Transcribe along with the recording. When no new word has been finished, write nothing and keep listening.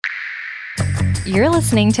You're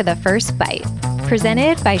listening to The First Bite,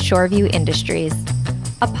 presented by Shoreview Industries,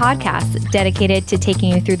 a podcast dedicated to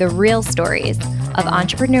taking you through the real stories of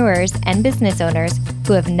entrepreneurs and business owners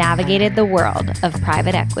who have navigated the world of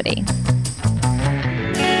private equity.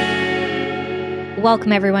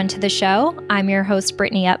 Welcome, everyone, to the show. I'm your host,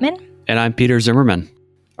 Brittany Upman. And I'm Peter Zimmerman.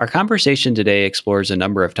 Our conversation today explores a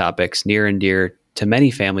number of topics near and dear to many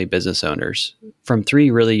family business owners from three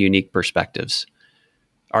really unique perspectives.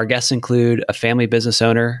 Our guests include a family business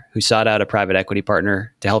owner who sought out a private equity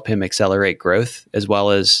partner to help him accelerate growth, as well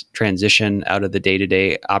as transition out of the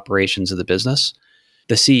day-to-day operations of the business,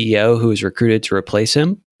 the CEO who was recruited to replace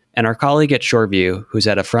him, and our colleague at Shoreview who's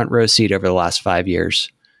had a front row seat over the last 5 years.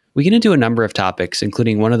 We get into a number of topics,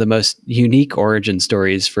 including one of the most unique origin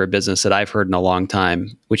stories for a business that I've heard in a long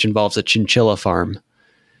time, which involves a chinchilla farm.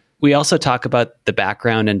 We also talk about the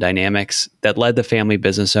background and dynamics that led the family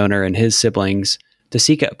business owner and his siblings to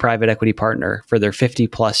seek a private equity partner for their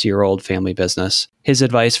 50-plus-year-old family business, his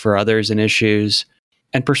advice for others in issues,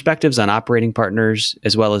 and perspectives on operating partners,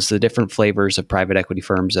 as well as the different flavors of private equity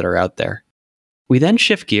firms that are out there. We then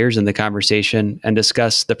shift gears in the conversation and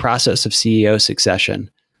discuss the process of CEO succession,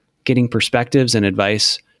 getting perspectives and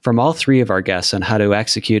advice from all three of our guests on how to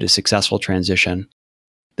execute a successful transition.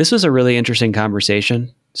 This was a really interesting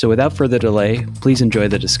conversation, so without further delay, please enjoy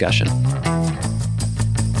the discussion.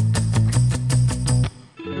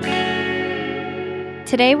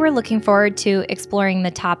 Today, we're looking forward to exploring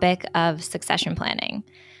the topic of succession planning.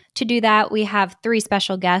 To do that, we have three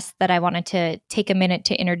special guests that I wanted to take a minute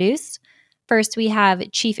to introduce. First, we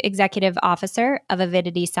have Chief Executive Officer of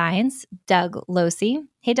Avidity Science, Doug Losey.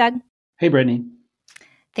 Hey, Doug. Hey, Brittany.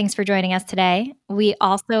 Thanks for joining us today. We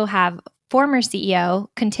also have former CEO,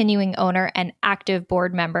 continuing owner, and active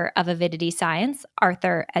board member of Avidity Science,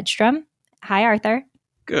 Arthur Edstrom. Hi, Arthur.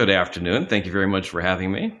 Good afternoon. Thank you very much for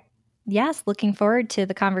having me. Yes, looking forward to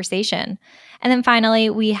the conversation. And then finally,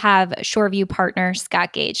 we have Shoreview partner,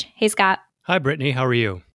 Scott Gage. Hey, Scott. Hi, Brittany. How are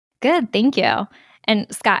you? Good, thank you. And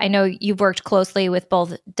Scott, I know you've worked closely with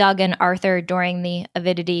both Doug and Arthur during the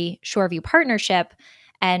Avidity Shoreview partnership.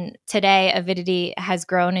 And today, Avidity has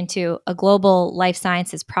grown into a global life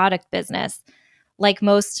sciences product business. Like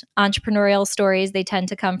most entrepreneurial stories, they tend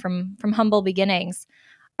to come from humble beginnings.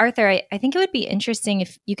 Arthur, I think it would be interesting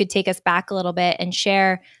if you could take us back a little bit and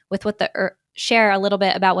share a little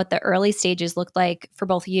bit about what the early stages looked like for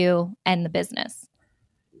both you and the business.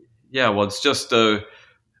 Yeah, well, it's just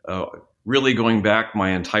really going back my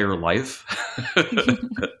entire life.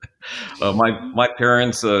 My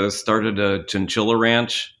parents started a chinchilla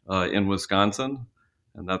ranch in Wisconsin,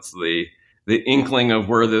 and that's the inkling of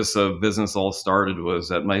where this business all started. Was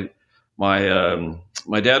that my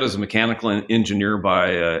dad was a mechanical engineer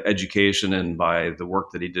by education and by the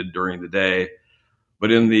work that he did during the day,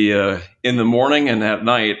 but in the morning and at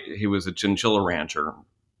night he was a chinchilla rancher,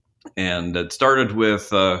 and it started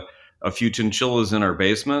with a few chinchillas in our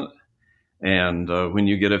basement. And when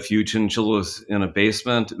you get a few chinchillas in a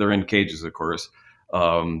basement, they're in cages, of course.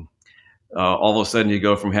 All of a sudden, you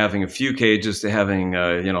go from having a few cages to having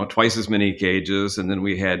twice as many cages, and then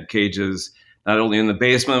we had cages not only in the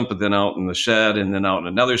basement, but then out in the shed, and then out in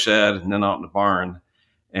another shed, and then out in the barn.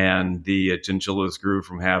 And the chinchillas grew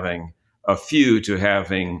from having a few to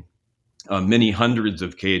having many hundreds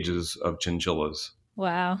of cages of chinchillas.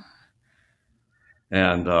 Wow.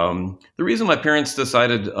 And the reason my parents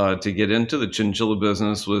decided to get into the chinchilla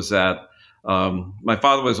business was that my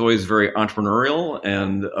father was always very entrepreneurial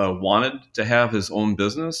and wanted to have his own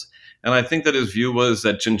business. And I think that his view was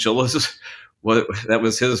that chinchillas, that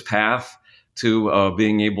was his path to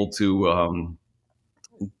being able to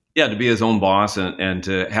be his own boss and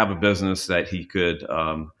to have a business that he could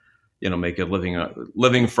make a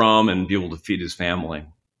living from and be able to feed his family.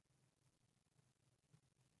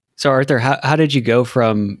 So Arthur, how did you go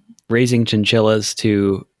from raising chinchillas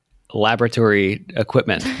to laboratory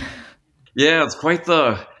equipment? Yeah, it's quite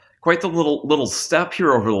the little step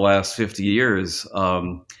here over the last 50 years.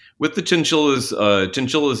 With the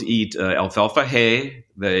chinchillas eat alfalfa hay,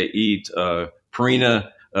 they eat Purina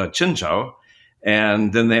chinchou,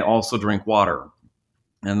 and then they also drink water.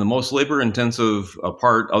 And the most labor-intensive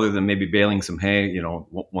part, other than maybe baling some hay,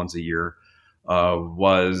 once a year,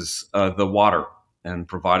 was the water. And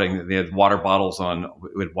providing, they had water bottles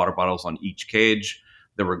on each cage.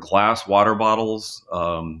 There were glass water bottles,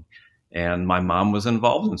 and my mom was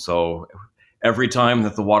involved. And so every time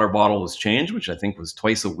that the water bottle was changed, which I think was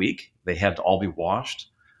twice a week, they had to all be washed.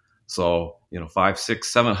 So 500, 600,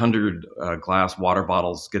 700 glass water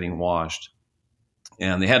bottles getting washed.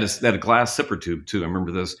 And they had a glass sipper tube too. I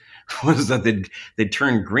remember this was that they'd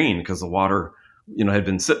turn green because the water had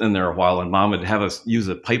been sitting in there a while, and Mom would have us use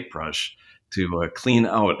a pipe brush to clean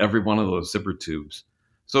out every one of those zipper tubes.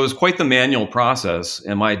 So it was quite the manual process.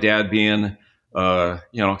 And my dad, being kind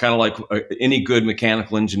of like any good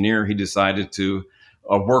mechanical engineer, he decided to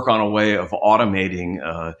work on a way of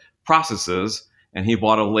automating processes. And he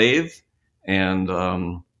bought a lathe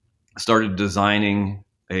and started designing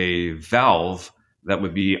a valve that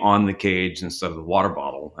would be on the cage instead of the water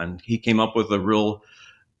bottle. And he came up with a real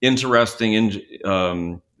interesting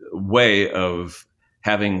way of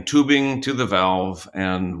having tubing to the valve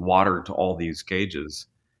and water to all these cages.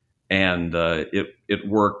 And it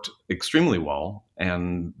worked extremely well.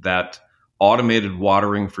 And that automated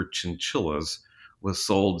watering for chinchillas was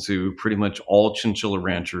sold to pretty much all chinchilla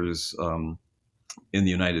ranchers in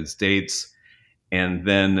the United States. And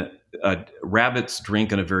then rabbits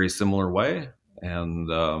drink in a very similar way.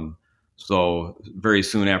 And so very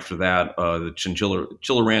soon after that, the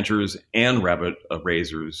chinchilla ranchers and rabbit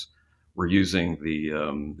raisers were using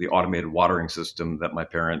the automated watering system that my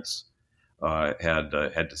parents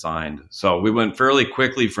had designed. So we went fairly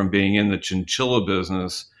quickly from being in the chinchilla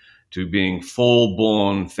business to being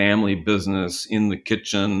full-blown family business in the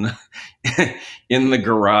kitchen, in the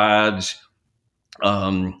garage,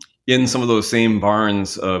 in some of those same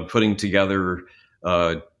barns, putting together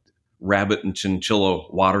rabbit and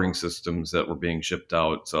chinchilla watering systems that were being shipped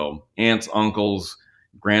out. So aunts, uncles,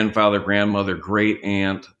 grandfather, grandmother, great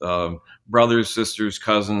aunt, brothers, sisters,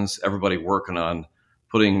 cousins, everybody working on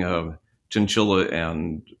putting chinchilla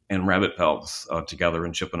and rabbit pelts together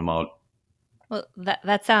and shipping them out. Well,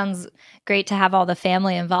 that sounds great to have all the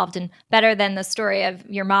family involved, and better than the story of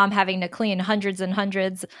your mom having to clean hundreds and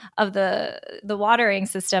hundreds of the watering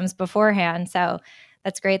systems beforehand. So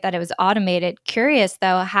that's great that it was automated. Curious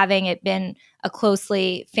though, having it been a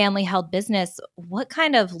closely family held business, what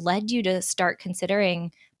kind of led you to start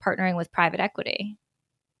considering partnering with private equity?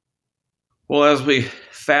 Well, as we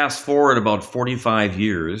fast forward about 45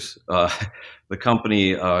 years, the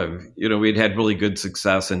company, we'd had really good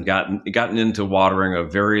success and gotten into watering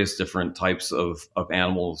of various different types of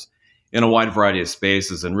animals in a wide variety of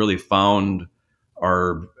spaces, and really found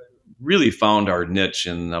our niche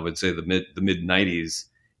in, I would say, the mid 90s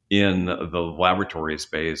in the laboratory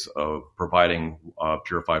space of providing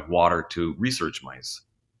purified water to research mice.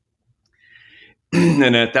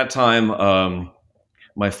 And at that time,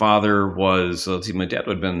 my father was, my dad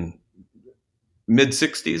would have been mid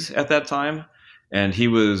 60s at that time, and he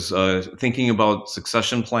was thinking about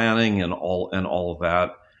succession planning and all of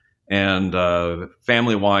that. And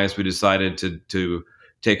family wise, we decided to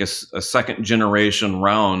take a second generation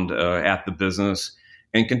round at the business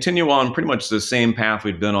and continue on pretty much the same path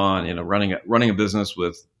we'd been on, running a business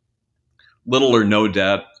with little or no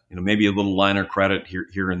debt, maybe a little line of credit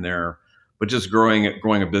here and there, but just growing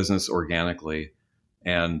a business organically.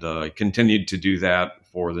 And continued to do that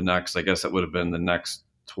for the next, I guess it would have been the next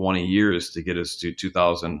 20 years to get us to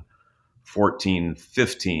 2014,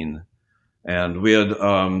 15. And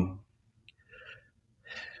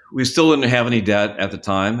we still didn't have any debt at the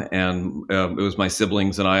time. And it was my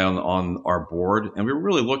siblings and I on our board. And we were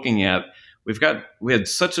really looking at, we had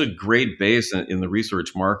such a great base in the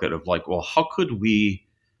research market of like, well, how could we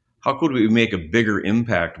make a bigger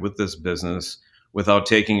impact with this business without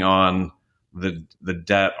taking on the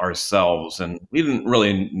debt ourselves? And we didn't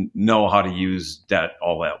really know how to use debt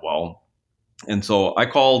all that well. And so I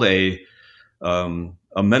called a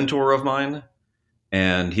mentor of mine,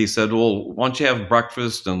 and he said, well, why don't you have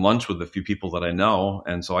breakfast and lunch with a few people that I know?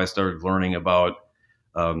 And so I started learning about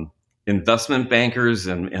investment bankers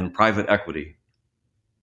and private equity.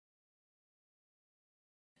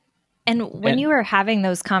 And when you were having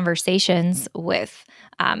those conversations with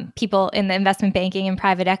people in the investment banking and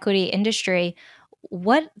private equity industry,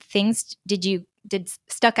 what things did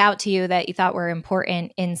stuck out to you that you thought were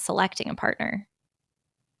important in selecting a partner?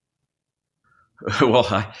 Well,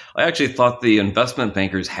 I actually thought the investment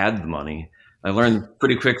bankers had the money. I learned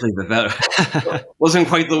pretty quickly that wasn't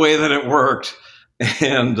quite the way that it worked.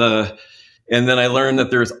 And then I learned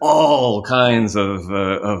that there's all kinds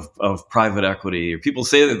of private equity. People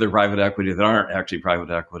say that they're private equity that aren't actually private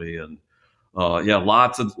equity, and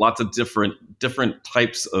lots of different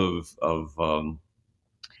types of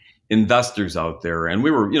investors out there. And we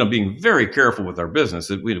were being very careful with our business.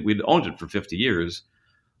 We'd owned it for 50 years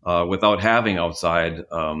without having outside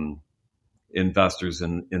investors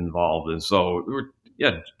involved, and so we were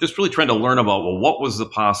just really trying to learn about, well, what was the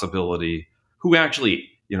possibility, who actually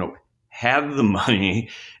had the money,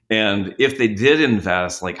 and if they did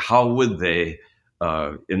invest, like how would they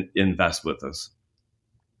invest with us?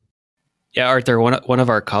 Yeah, Arthur, one of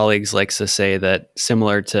our colleagues likes to say that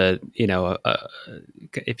similar to,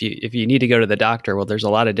 if you need to go to the doctor, well, there's a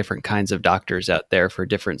lot of different kinds of doctors out there for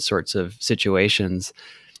different sorts of situations.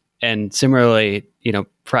 And similarly,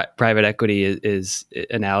 private equity is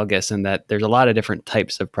analogous in that there's a lot of different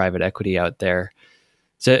types of private equity out there.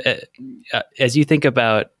 So as you think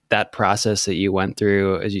about that process that you went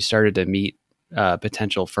through, as you started to meet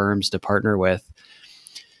potential firms to partner with,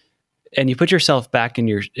 and you put yourself back in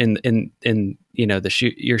your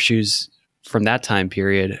your shoes from that time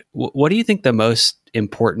period, what do you think the most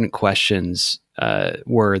important questions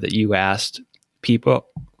were that you asked people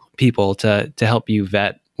to help you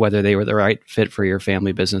vet whether they were the right fit for your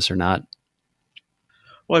family business or not?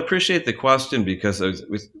 Well, I appreciate the question because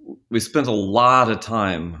we spent a lot of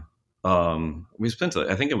time. I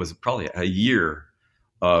think it was probably a year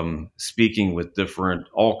speaking with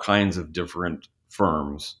all kinds of different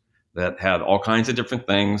firms that had all kinds of different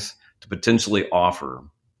things to potentially offer.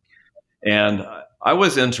 And I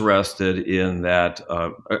was interested in that.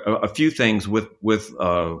 A few things with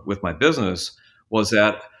my business was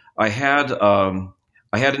that I had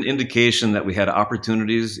I had an indication that we had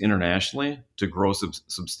opportunities internationally to grow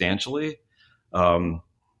substantially. Um,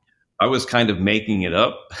 I was kind of making it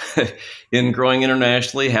up in growing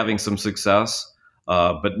internationally, having some success,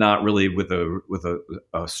 but not really with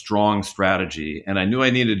a strong strategy. And I knew I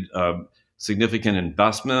needed significant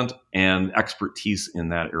investment and expertise in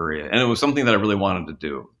that area, and it was something that I really wanted to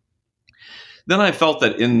do. Then I felt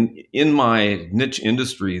that in my niche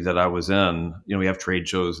industry that I was in, we have trade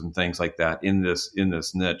shows and things like that in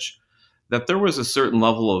this niche, that there was a certain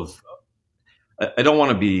level of, I don't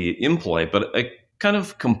want to be impolite, but a kind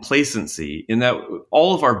of complacency in that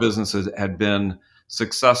all of our businesses had been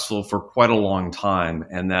successful for quite a long time,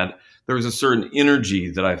 and that there was a certain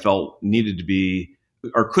energy that I felt needed to be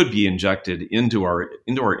or could be injected into our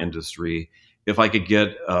industry if I could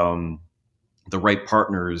get the right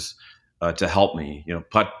partners to help me,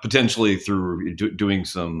 potentially through doing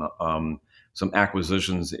some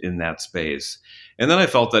acquisitions in that space. And then I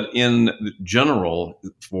felt that in general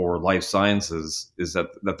for life sciences is that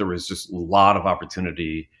there was just a lot of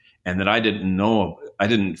opportunity, and that I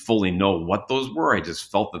didn't fully know what those were. I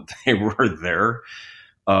just felt that they were there.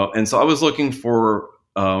 And so I was looking for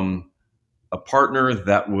a partner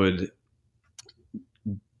that would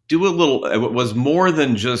do a little. It was more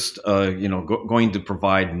than just going to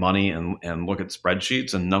provide money and look at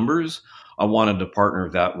spreadsheets and numbers. I wanted a partner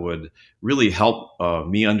that would really help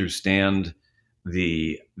me understand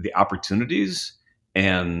the opportunities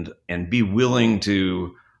and be willing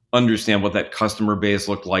to understand what that customer base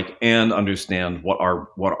looked like and understand what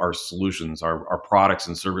our solutions, our products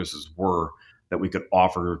and services were that we could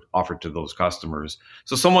offer to those customers.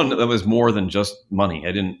 So someone that was more than just money.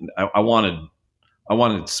 I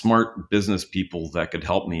wanted smart business people that could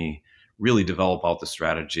help me really develop out the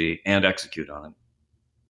strategy and execute on it.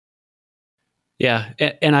 Yeah,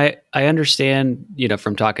 and I understand,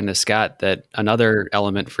 from talking to Scott, that another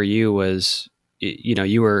element for you was,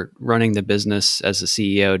 you were running the business as a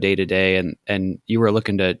CEO day to day, and you were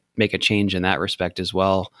looking to make a change in that respect as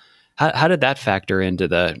well. How did that factor into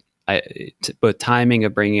both timing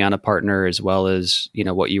of bringing on a partner as well as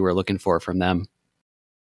what you were looking for from them?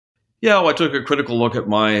 Yeah, well, I took a critical look at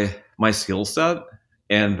my skill set,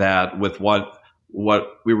 and that with what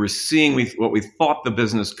we were seeing, what we thought the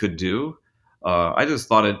business could do. I just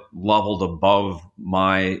thought it leveled above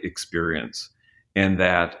my experience, and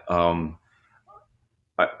that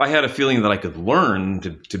I had a feeling that I could learn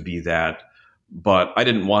to be that, but I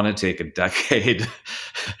didn't want to take a decade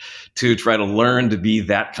to try to learn to be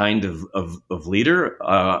that kind of leader.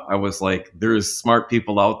 I was like, there's smart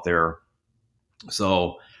people out there,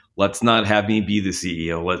 so let's not have me be the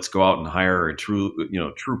CEO. Let's go out and hire a true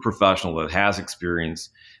professional that has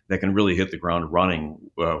experience that can really hit the ground running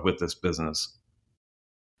with this business.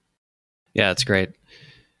 Yeah, that's great.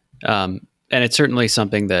 And it's certainly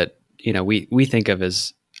something that, we think of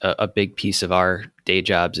as a big piece of our day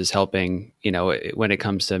jobs is helping, when it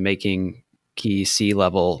comes to making key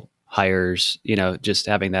C-level hires, just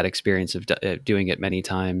having that experience of doing it many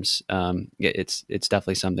times. It's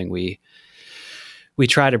definitely something we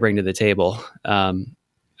try to bring to the table. I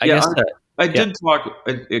did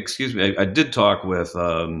talk with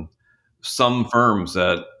some firms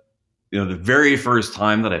that, the very first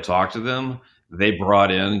time that I talked to them, they brought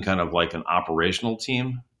in kind of like an operational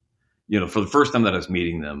team, for the first time that I was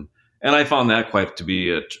meeting them. And I found that quite to be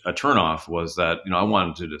a turnoff, was that, I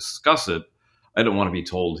wanted to discuss it. I didn't want to be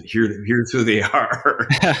told, here's who they are.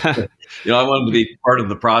 I wanted to be part of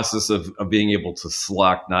the process of being able to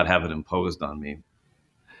select, not have it imposed on me.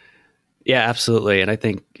 Yeah, absolutely. And I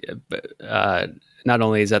think not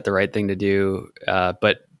only is that the right thing to do,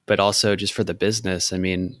 but also just for the business. I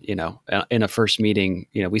mean, in a first meeting,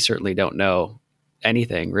 we certainly don't know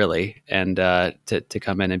anything really, and to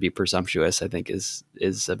come in and be presumptuous, I think is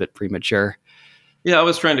a bit premature. Yeah, I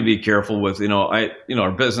was trying to be careful with,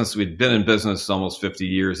 our business. We'd been in business almost 50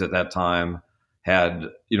 years at that time, had,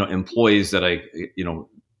 employees that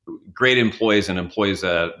great employees and employees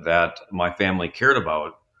that my family cared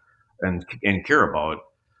about and care about,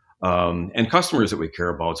 and customers that we care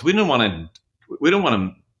about. So we don't want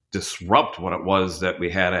to disrupt what it was that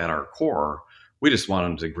we had at our core. We just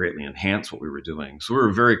wanted to greatly enhance what we were doing. So we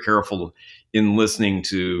were very careful in listening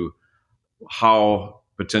to how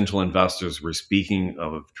potential investors were speaking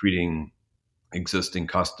of treating existing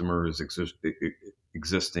customers,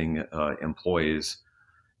 existing employees,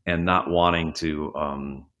 and not wanting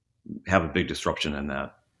to have a big disruption in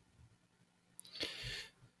that.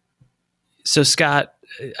 So Scott,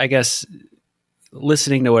 I guess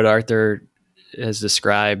listening to what Arthur has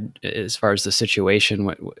described as far as the situation,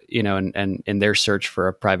 and in their search for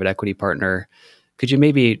a private equity partner, could you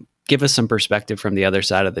maybe give us some perspective from the other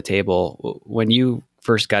side of the table? When you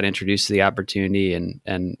first got introduced to the opportunity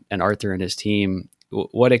and Arthur and his team,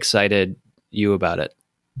 what excited you about it?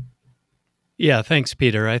 Yeah, thanks,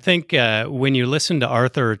 Peter. I think when you listen to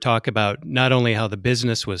Arthur talk about not only how the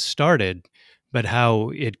business was started, but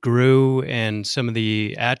how it grew and some of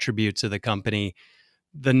the attributes of the company,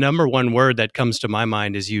 the number one word that comes to my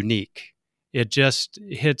mind is unique. It just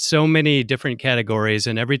hit so many different categories.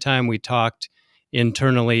 And every time we talked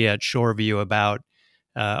internally at Shoreview about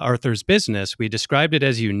Arthur's business, we described it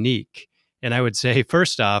as unique. And I would say,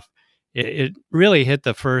 first off, it really hit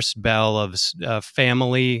the first bell of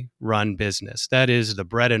family-run business. That is the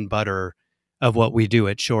bread and butter of what we do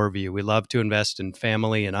at Shoreview. We love to invest in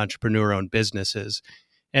family and entrepreneur-owned businesses.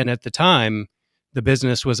 And at the time, the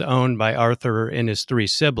business was owned by Arthur and his three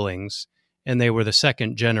siblings, and they were the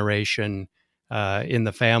second generation in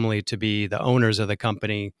the family to be the owners of the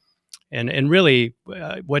company. And really,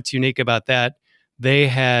 what's unique about that, they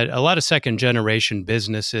had a lot of second generation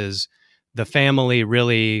businesses. The family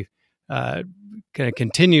really kind of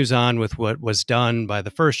continues on with what was done by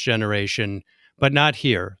the first generation, but not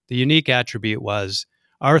here. The unique attribute was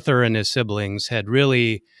Arthur and his siblings had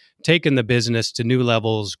really taken the business to new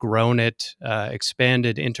levels, grown it,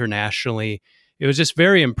 expanded internationally. It was just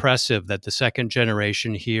very impressive that the second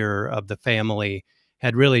generation here of the family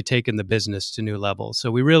had really taken the business to new levels.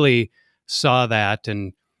 So we really saw that.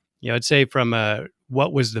 And, I'd say from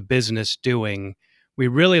what was the business doing, we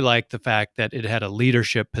really liked the fact that it had a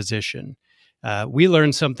leadership position. We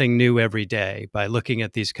learn something new every day by looking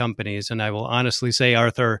at these companies. And I will honestly say,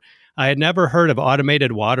 Arthur, I had never heard of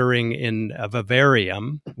automated watering in a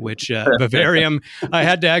vivarium, which vivarium, I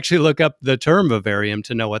had to actually look up the term vivarium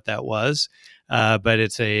to know what that was. But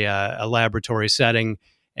it's a laboratory setting.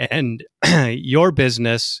 And your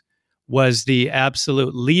business was the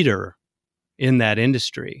absolute leader in that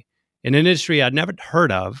industry, an industry I'd never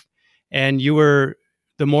heard of. And you were,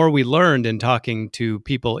 the more we learned in talking to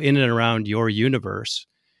people in and around your universe,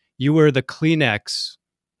 you were the Kleenex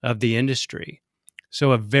of the industry.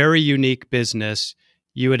 So a very unique business.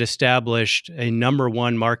 You had established a number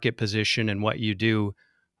one market position in what you do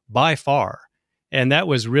by far. And that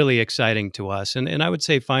was really exciting to us. And I would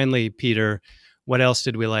say finally, Peter, what else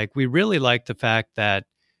did we like? We really liked the fact that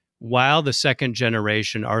while the second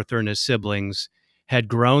generation, Arthur and his siblings, had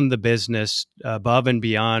grown the business above and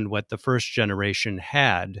beyond what the first generation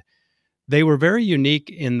had, they were very unique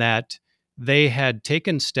in that they had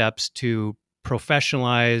taken steps to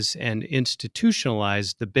professionalize and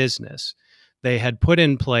institutionalize the business. They had put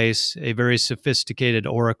in place a very sophisticated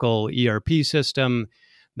Oracle ERP system.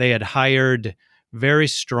 They had hired very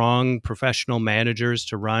strong professional managers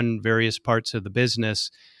to run various parts of the business.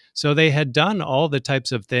 So they had done all the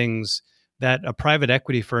types of things that a private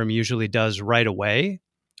equity firm usually does right away,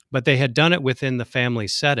 but they had done it within the family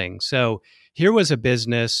setting. So here was a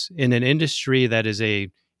business in an industry that is a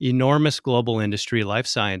enormous global industry, life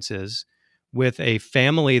sciences, with a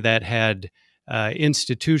family that had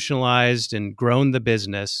institutionalized and grown the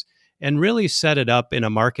business and really set it up in a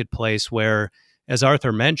marketplace where, as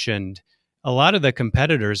Arthur mentioned, a lot of the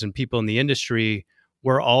competitors and people in the industry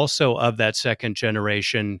were also of that second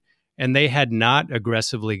generation, and they had not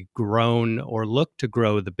aggressively grown or looked to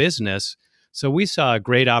grow the business. So we saw a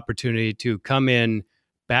great opportunity to come in,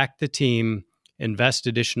 back the team, invest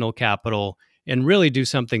additional capital, and really do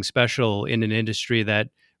something special in an industry that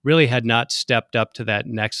really had not stepped up to that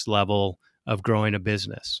next level of growing a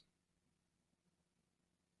business.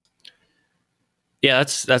 Yeah,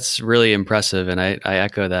 that's really impressive, and I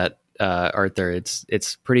echo that Arthur,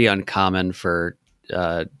 it's pretty uncommon for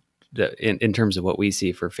in terms of what we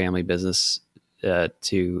see for family business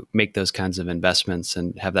to make those kinds of investments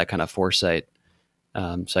and have that kind of foresight.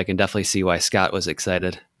 So I can definitely see why Scott was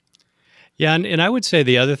excited. Yeah, and I would say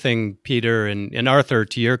the other thing, Peter and Arthur,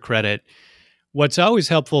 to your credit, what's always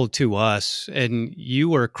helpful to us, and you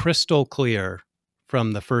were crystal clear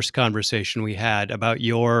from the first conversation we had about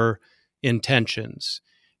your intentions,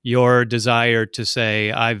 your desire to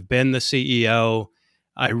say, I've been the CEO.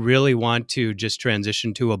 I really want to just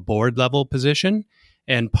transition to a board level position.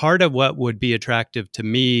 And part of what would be attractive to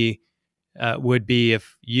me would be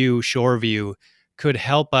if you, Shoreview, could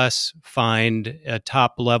help us find a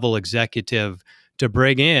top level executive to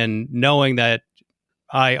bring in, knowing that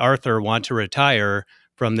I, Arthur, want to retire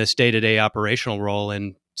from this day-to-day operational role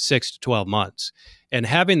in 6 to 12 months. And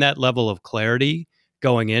having that level of clarity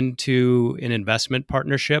going into an investment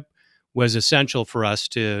partnership was essential for us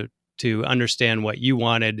to understand what you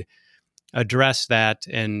wanted, address that,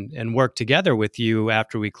 and work together with you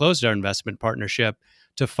after we closed our investment partnership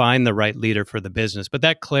to find the right leader for the business. But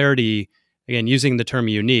that clarity, again, using the term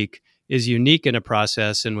unique, is unique in a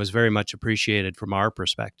process and was very much appreciated from our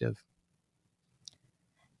perspective.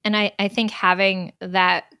 And I think having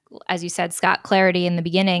that, as you said, Scott, clarity in the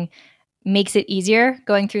beginning makes it easier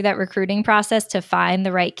going through that recruiting process to find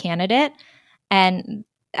the right candidate. And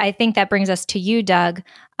I think that brings us to you, Doug.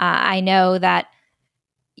 I know that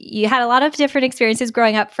you had a lot of different experiences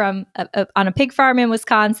growing up from on a pig farm in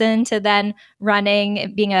Wisconsin to then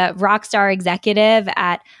being a rock star executive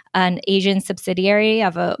at an Asian subsidiary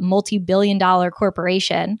of a multi-billion-dollar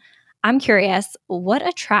corporation. I'm curious, what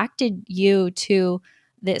attracted you to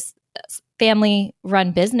this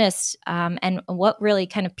family-run business, and what really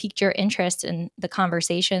kind of piqued your interest in the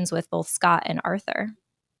conversations with both Scott and Arthur?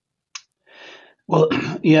 Well,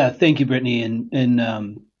 yeah, thank you, Brittany,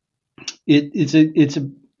 and it's a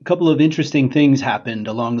couple of interesting things happened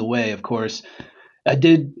along the way. Of course, I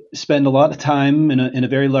did spend a lot of time in a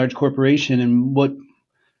very large corporation, and what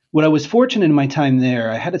I was fortunate in my time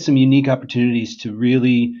there, I had some unique opportunities to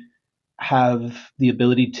really have the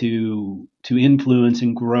ability to influence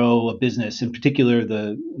and grow a business. In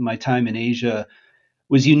particular, my time in Asia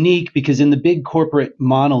was unique because in the big corporate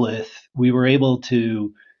monolith, we were able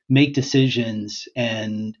to make decisions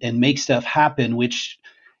and make stuff happen, which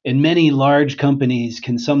in many large companies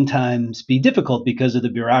can sometimes be difficult because of the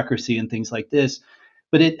bureaucracy and things like this.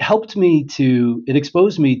 But it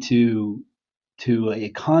exposed me to a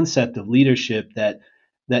concept of leadership that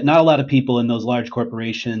not a lot of people in those large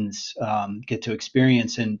corporations get to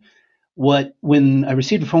experience. And when I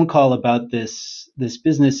received a phone call about this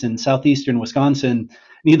business in southeastern Wisconsin,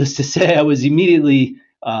 needless to say, I was immediately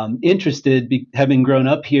interested. Having grown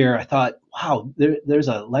up here, I thought, wow, there's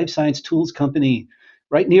a life science tools company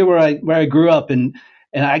right near where I grew up, and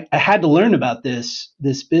I had to learn about this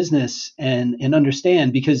business and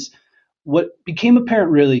understand, because what became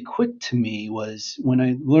apparent really quick to me was when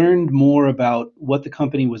I learned more about what the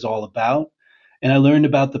company was all about, and I learned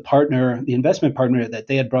about the investment partner that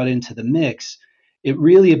they had brought into the mix. It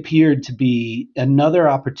really appeared to be another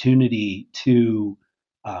opportunity to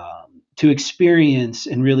experience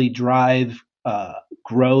and really drive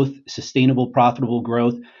growth, sustainable, profitable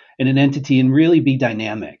growth in an entity, and really be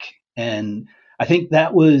dynamic. And I think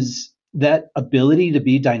that ability to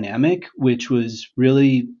be dynamic, which was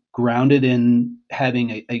really grounded in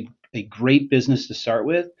having a great business to start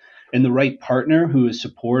with, and the right partner who is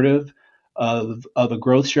supportive of a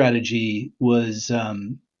growth strategy, was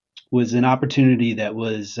an opportunity that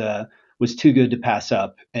was too good to pass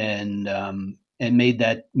up, and made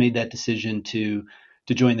that decision to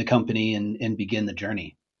join the company and begin the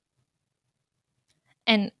journey.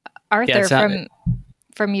 And Arthur,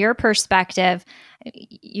 from your perspective,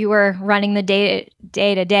 you were running the day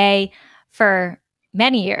to day for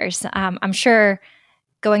many years. I'm sure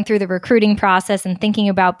going through the recruiting process and thinking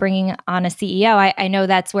about bringing on a CEO, I know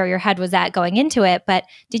that's where your head was at going into it, but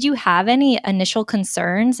did you have any initial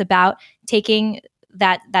concerns about taking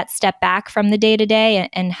that step back from the day to day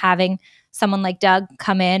and having someone like Doug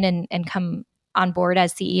come in and come on board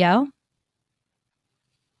as CEO?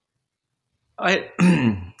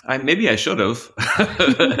 Maybe I should have.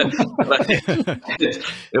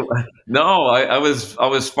 No, I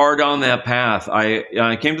was far down that path.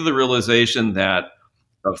 I came to the realization that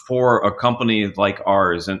for a company like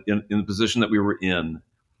ours, in the position that we were in,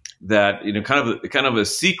 that kind of a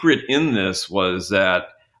secret in this was that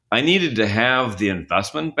I needed to have the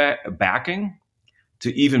investment backing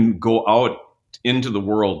to even go out into the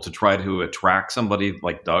world to try to attract somebody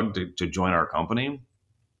like Doug to join our company.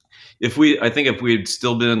 If we had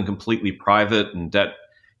still been completely private and debt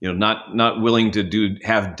not willing to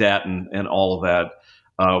have debt and all of that.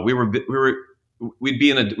 We were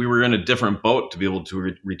in a different boat to be able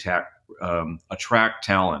to attract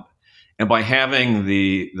talent. And by having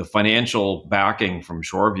the financial backing from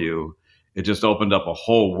Shoreview, it just opened up a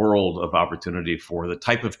whole world of opportunity for the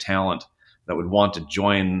type of talent that would want to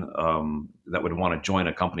join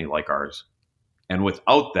a company like ours. And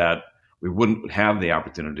without that, we wouldn't have the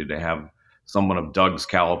opportunity to have someone of Doug's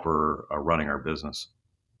caliber running our business.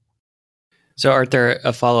 So, Arthur,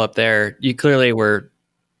 a follow up there. You clearly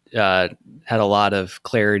had a lot of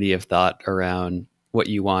clarity of thought around what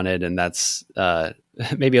you wanted, and that's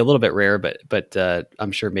maybe a little bit rare, but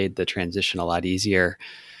I'm sure made the transition a lot easier.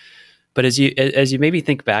 But as you maybe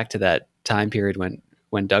think back to that time period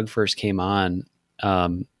when Doug first came on,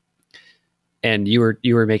 and you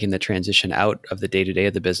were making the transition out of the day-to-day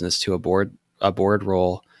of the business to a board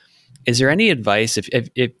role, is there any advice if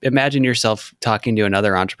imagine yourself talking to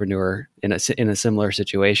another entrepreneur in a similar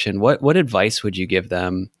situation, what advice would you give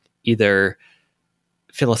them, either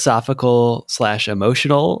philosophical /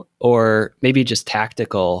 emotional, or maybe just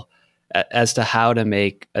tactical, as to how to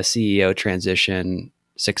make a CEO transition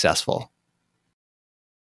successful?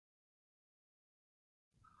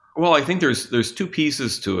 Well, I think there's two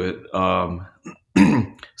pieces to it.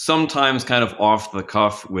 Sometimes kind of off the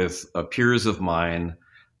cuff with peers of mine,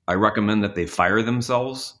 I recommend that they fire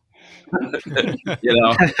themselves. There's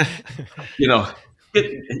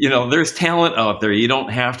talent out there. You don't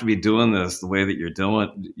have to be doing this the way that you're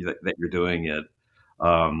doing it.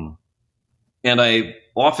 And I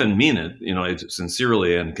often mean it,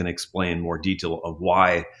 sincerely, and can explain more detail of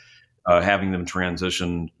why having them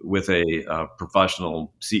transition with a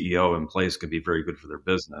professional CEO in place could be very good for their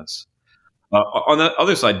business. On the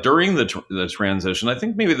other side, during the transition, I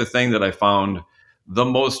think maybe the thing that I found the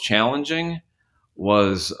most challenging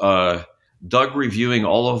was Doug reviewing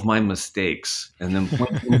all of my mistakes and then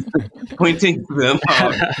pointing them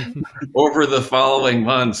out over the following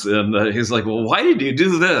months. And he's like, well, why did you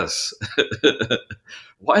do this?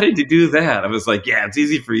 Why did you do that? I was like, yeah, it's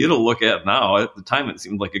easy for you to look at now. At the time, it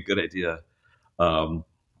seemed like a good idea.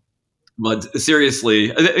 But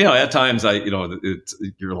seriously, at times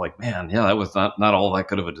you're like, man, yeah, that was not all that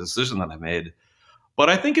good of a decision that I made. But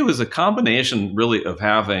I think it was a combination really of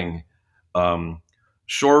having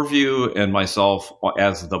Shoreview and myself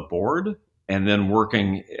as the board, and then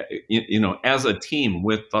working, as a team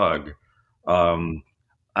with Doug. I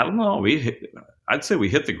don't know. I'd say we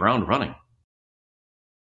hit the ground running.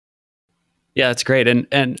 Yeah, that's great.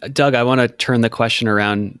 And Doug, I want to turn the question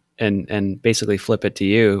around and basically flip it to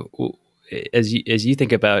you. As you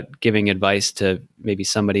think about giving advice to maybe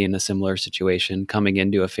somebody in a similar situation coming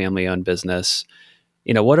into a family-owned business,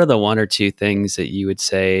 what are the one or two things that you would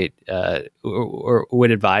say or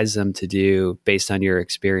would advise them to do based on your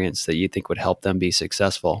experience that you think would help them be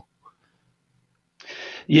successful?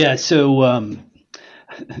 Yeah. So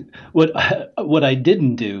what I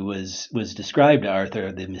didn't do was describe to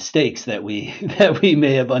Arthur the mistakes that we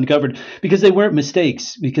may have uncovered, because they weren't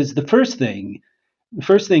mistakes. Because the first thing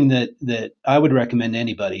that I would recommend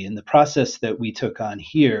anybody in the process that we took on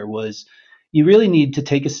here was, you really need to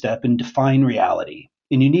take a step and define reality.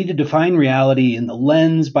 And you need to define reality in the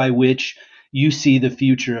lens by which you see the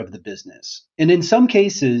future of the business. And in some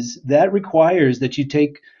cases, that requires that you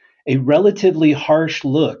take a relatively harsh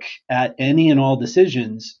look at any and all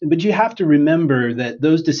decisions. But you have to remember that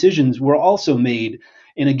those decisions were also made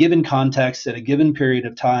in a given context at a given period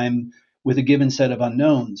of time with a given set of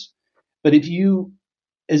unknowns. But if you,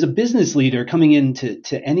 as a business leader coming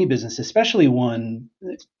into any business, especially one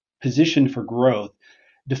positioned for growth,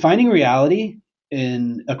 defining reality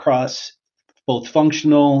across both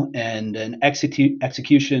functional and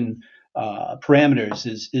execution parameters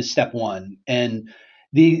is step one. And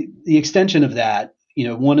the extension of that,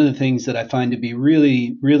 one of the things that I find to be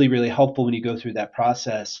really, really, really helpful when you go through that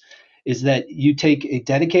process is that you take a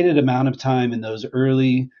dedicated amount of time in those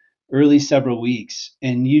early several weeks,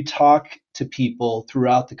 and you talk to people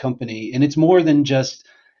throughout the company. And it's more than just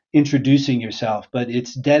introducing yourself, but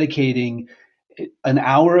it's dedicating an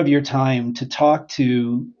hour of your time to talk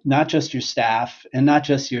to not just your staff and not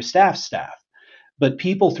just your staff, but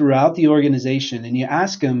people throughout the organization. And you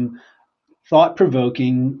ask them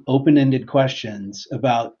thought-provoking, open-ended questions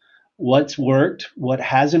about what's worked, what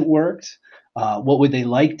hasn't worked, what would they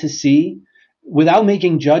like to see, without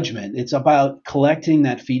making judgment. It's about collecting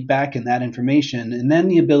that feedback and that information, and then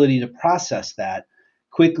the ability to process that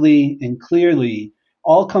quickly and clearly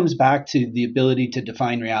all comes back to the ability to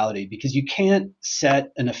define reality, because you can't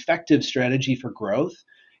set an effective strategy for growth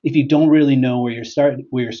if you don't really know where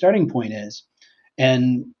your starting point is.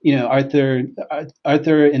 And Arthur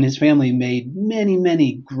and his family made many,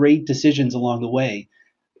 many great decisions along the way.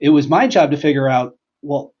 It was my job to figure out,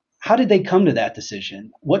 well, how did they come to that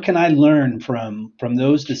decision? What can I learn from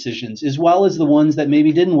those decisions, as well as the ones that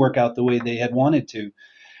maybe didn't work out the way they had wanted to?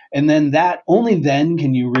 And then that only then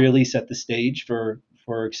can you really set the stage for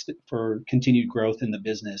continued growth in the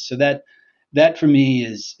business. So that for me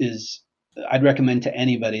is I'd recommend to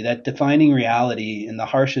anybody that defining reality in the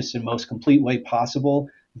harshest and most complete way possible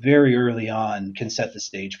very early on can set the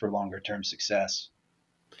stage for longer term success.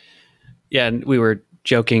 Yeah, and we were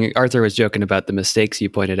joking. Arthur was joking about the mistakes you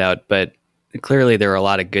pointed out, but clearly there are a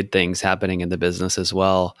lot of good things happening in the business as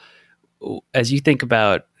well. As you think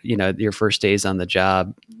about, your first days on the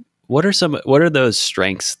job, what are those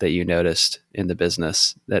strengths that you noticed in the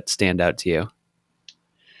business that stand out to you?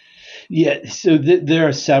 Yeah, so there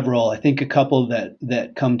are several. I think a couple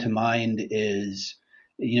that come to mind is,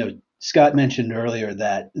 Scott mentioned earlier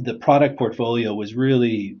that the product portfolio was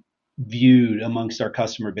really viewed amongst our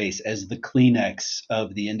customer base as the Kleenex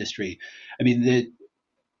of the industry. I mean,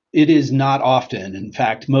 it is not often. In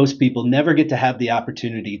fact, most people never get to have the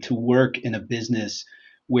opportunity to work in a business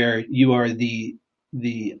where you are the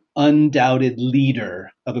undoubted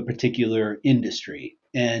leader of a particular industry.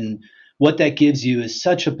 And what that gives you is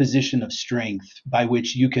such a position of strength by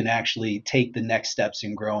which you can actually take the next steps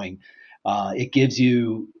in growing. It gives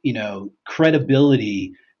you,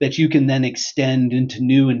 credibility that you can then extend into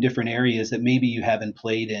new and different areas that maybe you haven't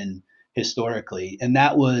played in historically. And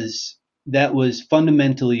that was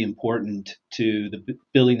fundamentally important to the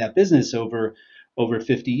building that business over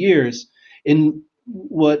 50 years. And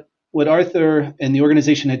what Arthur and the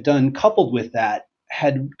organization had done, coupled with that,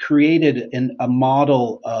 had created a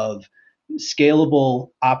model of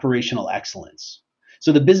scalable operational excellence.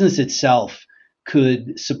 So the business itself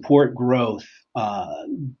could support growth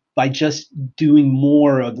by just doing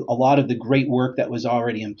more of a lot of the great work that was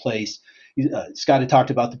already in place. Scott had talked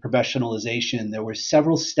about the professionalization. There were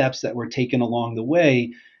several steps that were taken along the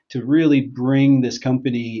way to really bring this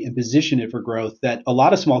company and position it for growth that a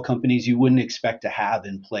lot of small companies you wouldn't expect to have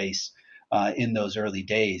in place in those early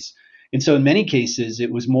days. And so in many cases,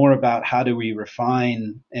 it was more about how do we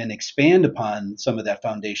refine and expand upon some of that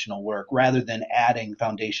foundational work rather than adding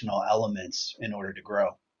foundational elements in order to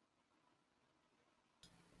grow.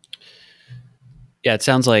 Yeah, it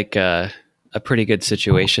sounds like a pretty good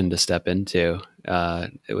situation to step into.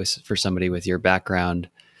 It was for somebody with your background.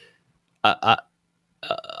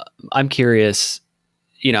 I'm curious,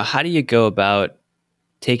 how do you go about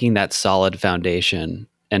taking that solid foundation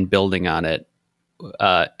and building on it,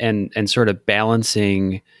 and sort of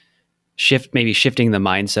balancing shifting the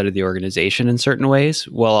mindset of the organization in certain ways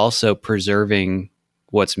while also preserving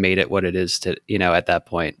what's made it what it is to, at that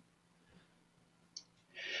point?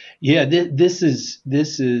 Yeah, this is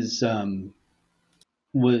as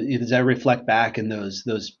I reflect back in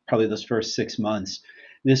those probably those first 6 months,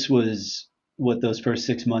 this was what those first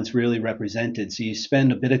 6 months really represented. So you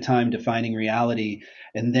spend a bit of time defining reality,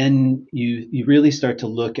 and then you really start to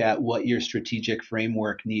look at what your strategic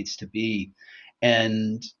framework needs to be,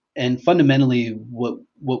 and fundamentally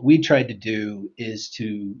what we tried to do is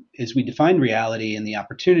as we defined reality and the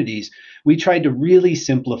opportunities, we tried to really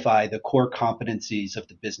simplify the core competencies of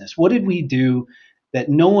the business. What did we do that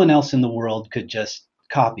no one else in the world could just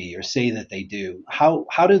copy or say that they do? How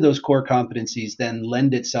do those core competencies then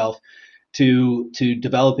lend itself to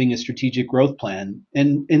developing a strategic growth plan?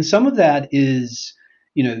 And some of that is,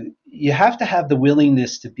 you have to have the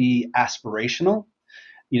willingness to be aspirational.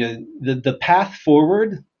 The path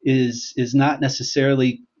forward is not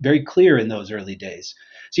necessarily very clear in those early days.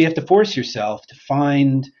 So you have to force yourself to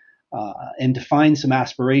find and define some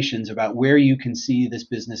aspirations about where you can see this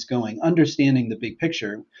business going, understanding the big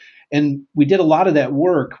picture. And we did a lot of that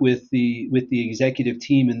work with the executive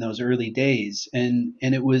team in those early days, and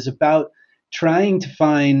it was about trying to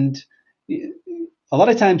find. A lot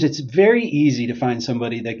of times, it's very easy to find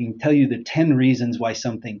somebody that can tell you the 10 reasons why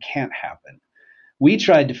something can't happen. We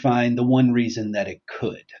tried to find the one reason that it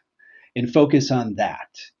could and focus on that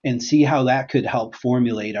and see how that could help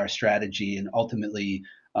formulate our strategy and ultimately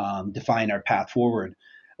define our path forward.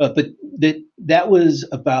 But that was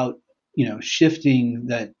about shifting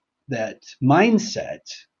that mindset,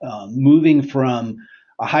 moving from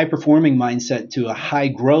a high performing mindset to a high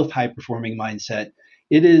growth, high performing mindset.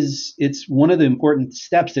 It's one of the important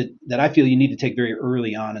steps that I feel you need to take very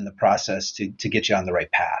early on in the process to get you on the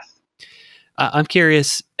right path. I'm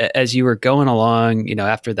curious, as you were going along,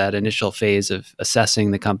 after that initial phase of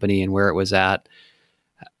assessing the company and where it was at,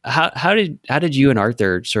 how did you and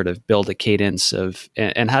Arthur sort of build a cadence of,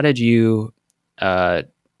 and how did you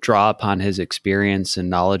draw upon his experience and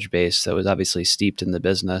knowledge base that was obviously steeped in the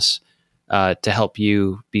business to help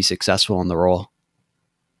you be successful in the role?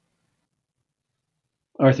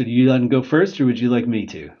 Arthur, do you let him go first, or would you like me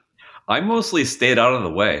to? I mostly stayed out of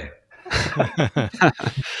the way.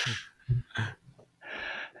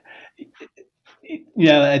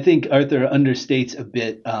 Yeah, I think Arthur understates a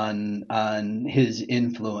bit on his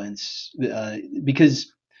influence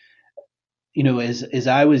because as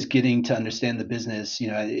I was getting to understand the business,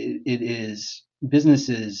 it is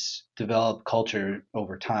businesses develop culture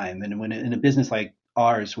over time, and when in a business like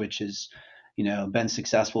ours, which has been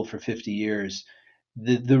successful for 50 years,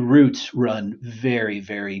 the roots run very,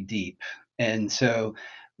 very deep, and so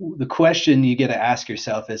the question you get to ask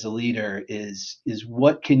yourself as a leader is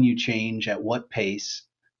what can you change at what pace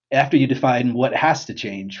after you define what has to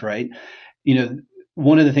change, right? you know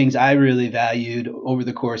One of the things I really valued over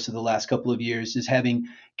the course of the last couple of years is having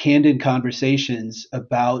candid conversations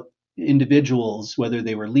about individuals, whether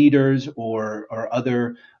they were leaders or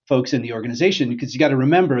other folks in the organization, because you got to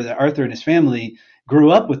remember that Arthur and his family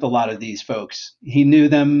grew up with a lot of these folks. He knew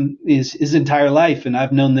them his entire life, and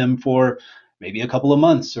I've known them for maybe a couple of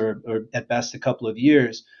months or at best a couple of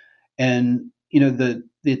years. And at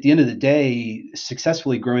the end of the day,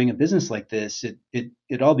 successfully growing a business like this,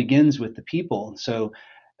 it all begins with the people. So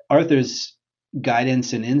Arthur's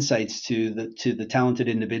guidance and insights to the talented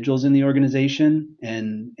individuals in the organization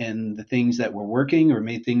and the things that were working, or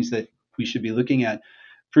maybe things that we should be looking at,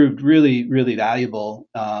 proved really, really valuable,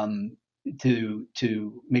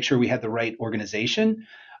 to make sure we had the right organization.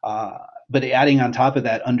 But adding on top of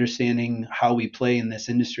that, understanding how we play in this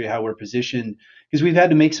industry, how we're positioned, because we've had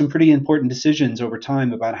to make some pretty important decisions over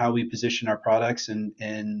time about how we position our products and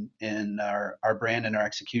our brand and our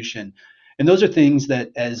execution. And those are things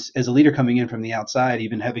that, as a leader coming in from the outside,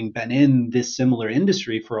 even having been in this similar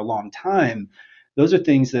industry for a long time, those are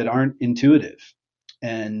things that aren't intuitive.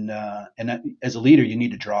 And as a leader, you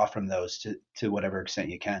need to draw from those to whatever extent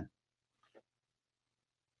you can.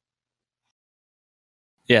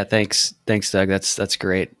 Yeah, thanks, Doug. That's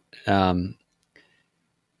great. I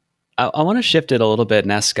want to shift it a little bit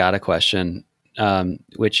and ask Scott a question,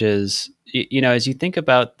 which is, as you think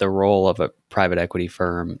about the role of a private equity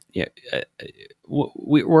firm,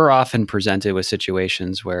 we're often presented with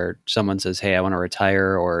situations where someone says, "Hey, I want to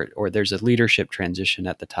retire," or there's a leadership transition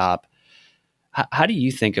at the top. How do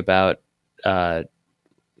you think about the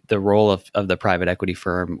role of the private equity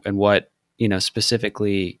firm, and what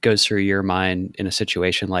specifically goes through your mind in a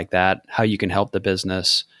situation like that? How you can help the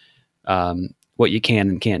business, what you can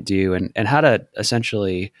and can't do, and how to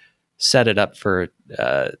essentially set it up for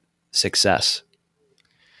success?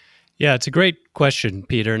 Yeah, it's a great question,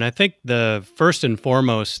 Peter. And I think the first and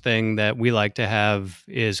foremost thing that we like to have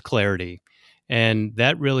is clarity. And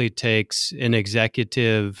that really takes an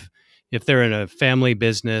executive, if they're in a family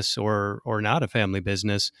business or not a family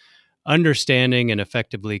business, understanding and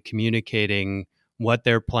effectively communicating what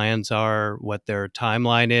their plans are, what their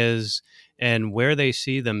timeline is, and where they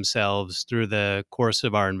see themselves through the course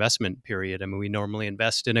of our investment period. I mean, we normally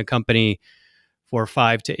invest in a company for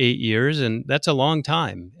 5 to 8 years, and that's a long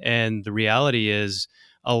time. And the reality is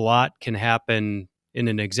a lot can happen in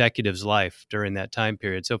an executive's life during that time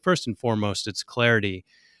period. So first and foremost, it's clarity.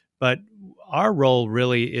 But our role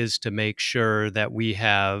really is to make sure that we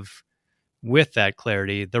have, with that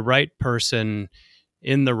clarity, the right person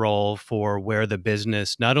in the role for where the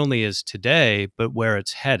business not only is today, but where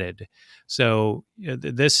it's headed. So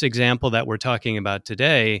this example that we're talking about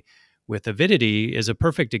today with Avidity is a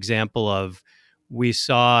perfect example of, we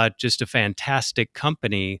saw just a fantastic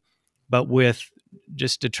company, but with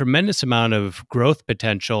just a tremendous amount of growth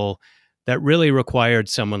potential that really required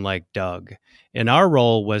someone like Doug. And our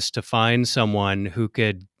role was to find someone who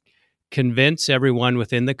could convince everyone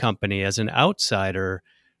within the company as an outsider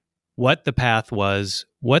what the path was,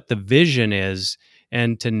 what the vision is,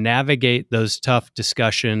 and to navigate those tough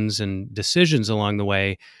discussions and decisions along the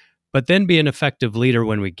way, but then be an effective leader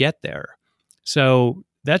when we get there. So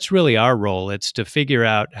that's really our role. It's to figure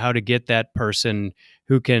out how to get that person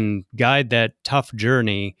who can guide that tough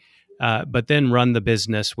journey, but then run the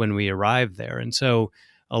business when we arrive there. And so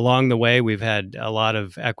along the way, we've had a lot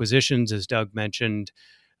of acquisitions, as Doug mentioned,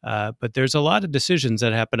 but there's a lot of decisions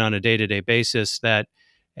that happen on a day-to-day basis that,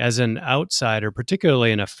 as an outsider,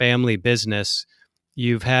 particularly in a family business,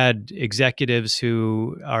 you've had executives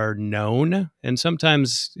who are known, and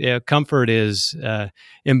sometimes comfort is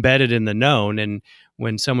embedded in the known. And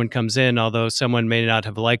when someone comes in, although someone may not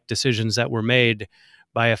have liked decisions that were made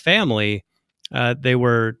by a family, they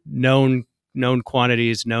were known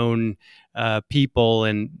quantities, known people,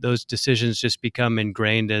 and those decisions just become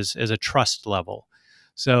ingrained as a trust level.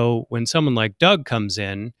 So when someone like Doug comes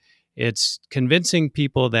in, it's convincing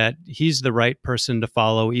people that he's the right person to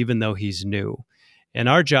follow, even though he's new. And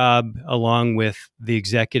our job, along with the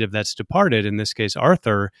executive that's departed, in this case,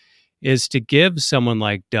 Arthur, is to give someone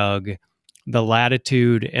like Doug the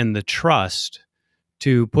latitude and the trust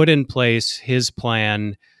to put in place his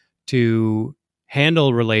plan to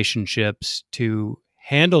handle relationships, to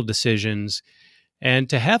handle decisions, and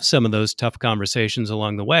to have some of those tough conversations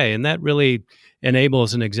along the way. And that really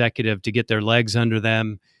enables an executive to get their legs under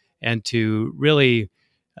them and to really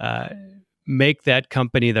uh, make that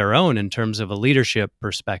company their own in terms of a leadership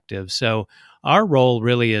perspective. So our role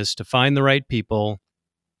really is to find the right people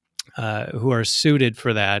who are suited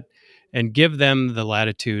for that and give them the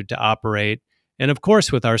latitude to operate. And of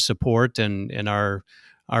course, with our support and our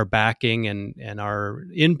backing and our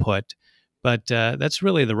input. But that's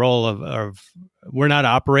really the role of we're not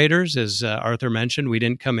operators, as Arthur mentioned. We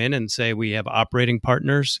didn't come in and say we have operating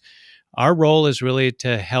partners. Our role is really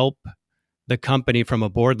to help the company from a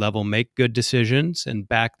board level make good decisions and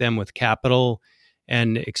back them with capital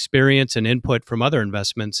and experience and input from other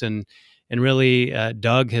investments. And really,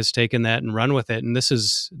 Doug has taken that and run with it. And this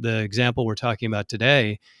is the example we're talking about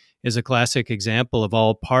today is a classic example of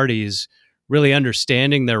all parties really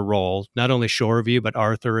understanding their role, not only Shoreview, but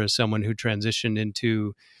Arthur as someone who transitioned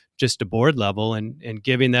into just a board level and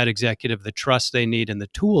giving that executive the trust they need and the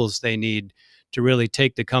tools they need to really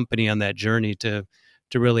take the company on that journey to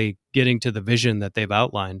really getting to the vision that they've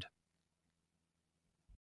outlined.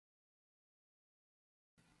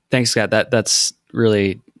 Thanks, Scott. That's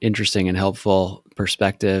really interesting and helpful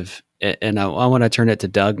perspective. And I want to turn it to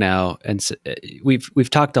Doug now. And we've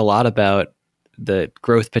talked a lot about the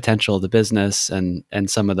growth potential of the business and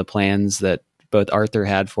some of the plans that both Arthur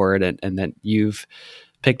had for it and that you've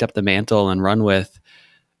picked up the mantle and run with.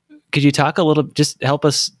 Could you talk a little, just help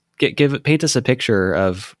us paint us a picture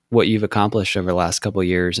of what you've accomplished over the last couple of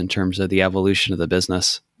years in terms of the evolution of the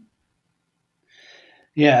business?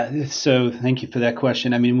 Yeah, so thank you for that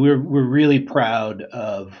question. I mean, we're really proud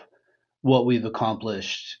of what we've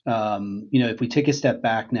accomplished. If we take a step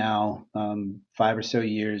back now, 5 or so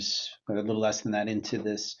years, or a little less than that, into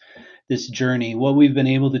this journey, what we've been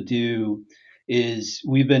able to do is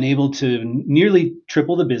we've been able to nearly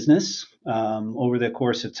triple the business over the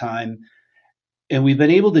course of time. And we've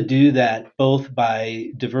been able to do that both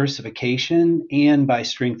by diversification and by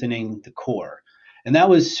strengthening the core. And that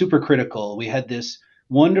was super critical. We had this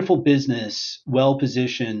wonderful business well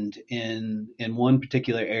positioned in one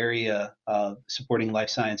particular area of supporting life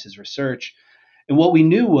sciences research. And what we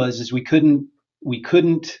knew was is we couldn't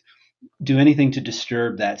do anything to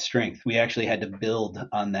disturb that strength. We actually had to build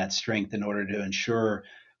on that strength in order to ensure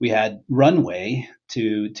we had runway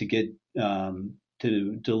to get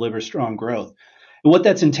to deliver strong growth. And what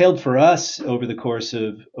that's entailed for us over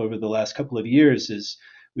the last couple of years is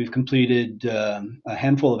we've completed a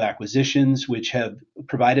handful of acquisitions, which have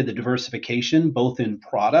provided the diversification both in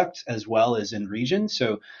product as well as in region.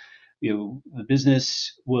 So, the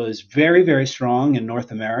business was very, very strong in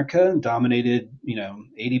North America, dominated,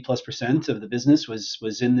 80+% of the business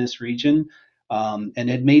was in this region, and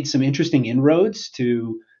had made some interesting inroads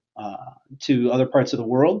to other parts of the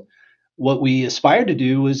world. What we aspired to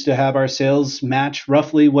do was to have our sales match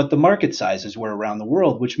roughly what the market sizes were around the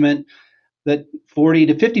world, which meant that 40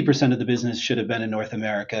 to 50% of the business should have been in North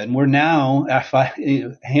America. And we're now, a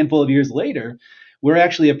handful of years later, we're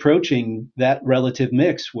actually approaching that relative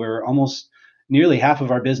mix where almost nearly half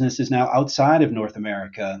of our business is now outside of North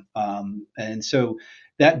America. And so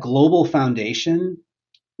that global foundation,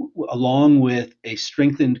 along with a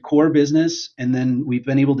strengthened core business, and then we've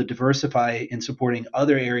been able to diversify in supporting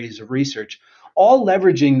other areas of research, all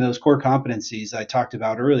leveraging those core competencies I talked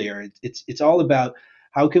about earlier. It's all about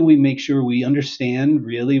how can we make sure we understand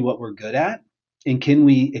really what we're good at, and can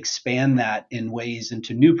we expand that in ways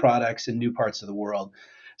into new products and new parts of the world.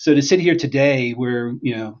 So to sit here today, where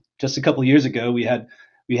just a couple of years ago we had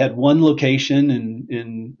one location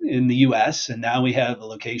in the U.S. and now we have a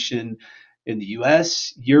location in the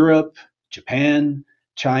U.S., Europe, Japan,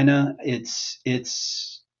 China. It's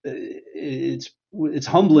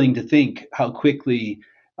humbling to think how quickly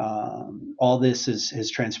all this has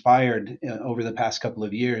transpired over the past couple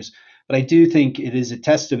of years. But I do think it is a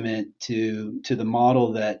testament to the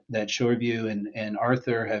model that Shoreview and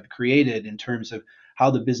Arthur have created in terms of how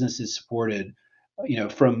the business is supported.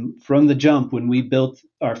 From the jump, when we built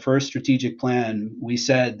our first strategic plan, we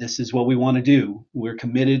said this is what we want to do. We're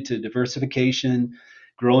committed to diversification,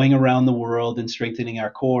 growing around the world, and strengthening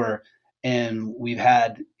our core. And we've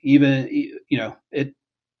had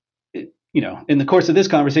in the course of this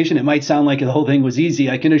conversation, it might sound like the whole thing was easy.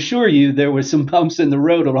 I can assure you there were some bumps in the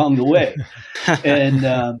road along the way.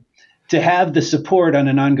 And to have the support on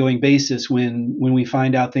an ongoing basis when we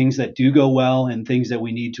find out things that do go well and things that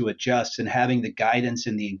we need to adjust, and having the guidance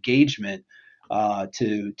and the engagement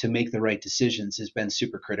to make the right decisions has been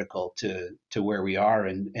super critical to where we are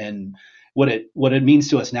and what it means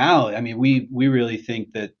to us now. I mean, we really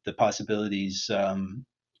think that the possibilities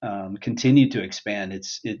continue to expand.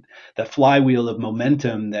 The flywheel of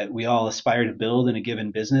momentum that we all aspire to build in a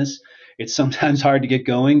given business. It's sometimes hard to get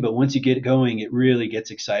going, but once you get going, it really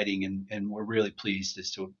gets exciting, and we're really pleased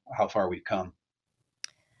as to how far we've come.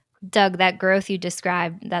 Doug, that growth you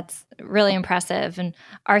described, that's really impressive. And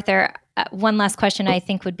Arthur, one last question I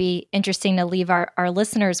think would be interesting to leave our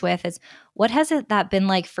listeners with is, what has that been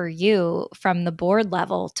like for you from the board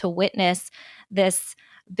level to witness this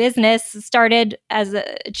business started as a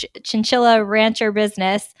chinchilla rancher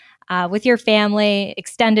business with your family,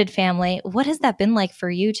 extended family? What has that been like for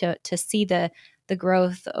you to see the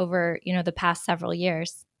growth over the past several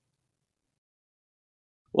years?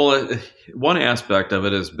 Well, one aspect of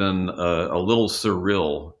it has been a little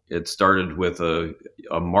surreal. It started with a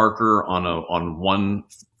marker on one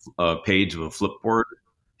page of a flipboard,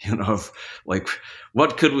 of like,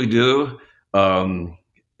 what could we do? And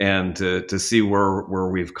to see where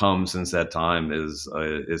we've come since that time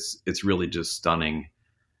it's really just stunning.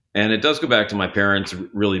 And it does go back to my parents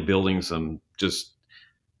really building some just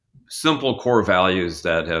simple core values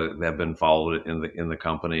that have been followed in the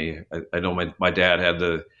company. I know my dad had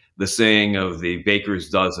the saying of the baker's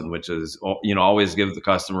dozen, which is, always give the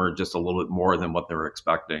customer just a little bit more than what they're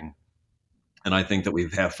expecting. And I think that we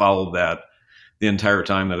have followed that the entire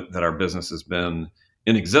time that our business has been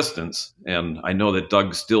in existence. And I know that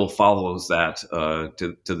Doug still follows that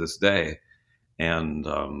to this day. And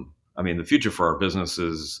the future for our business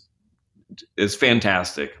is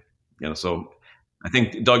fantastic. So I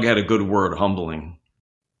think Doug had a good word, humbling.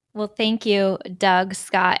 Well, thank you, Doug,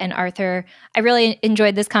 Scott, and Arthur. I really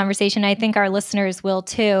enjoyed this conversation. I think our listeners will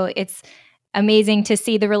too. It's amazing to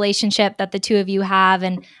see the relationship that the two of you have.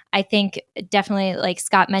 And I think definitely, like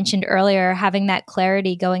Scott mentioned earlier, having that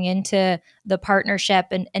clarity going into the partnership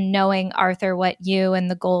and knowing, Arthur, what you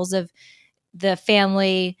and the goals of the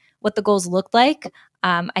family, what the goals look like,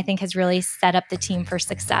 I think has really set up the team for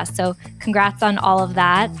success. So congrats on all of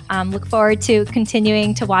that. Look forward to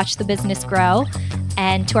continuing to watch the business grow.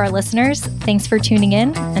 And to our listeners, thanks for tuning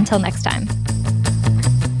in. Until next time.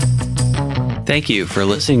 Thank you for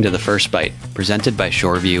listening to The First Bite, presented by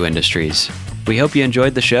Shoreview Industries. We hope you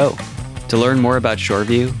enjoyed the show. To learn more about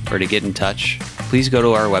Shoreview or to get in touch, please go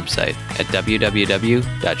to our website at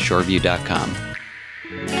www.shoreview.com.